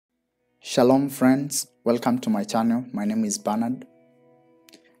Shalom friends, welcome to my channel. My name is Bernard,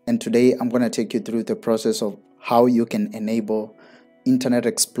 and today I'm going to take you through the process of how you can enable Internet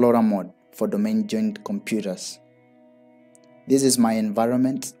Explorer mode for domain joined computers. This is my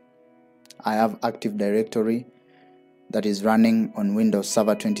environment. I have Active Directory that is running on Windows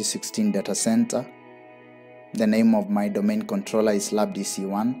Server 2016 Data Center. The name of my domain controller is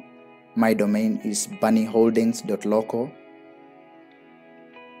labdc1. My domain is bunnyholdings.local.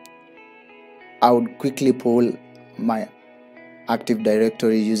 I would quickly pull my Active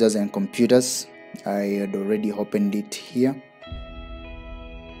Directory users and computers. I had already opened it here.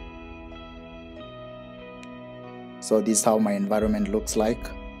 So this is how my environment looks like.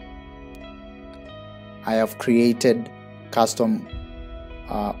 I have created custom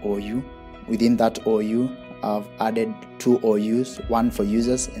OU. Within that OU, I've added two OUs, one for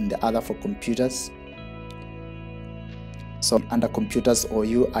users and the other for computers. So under computers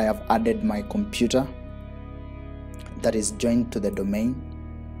OU, I have added my computer that is joined to the domain,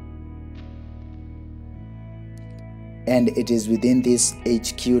 and it is within this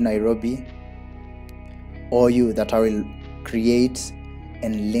HQ Nairobi OU that I will create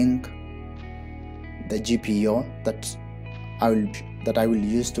and link the GPO that I will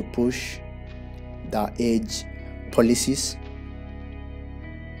use to push the Edge policies.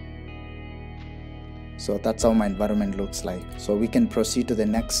 So that's how my environment looks like. So we can proceed to the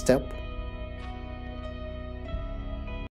next step.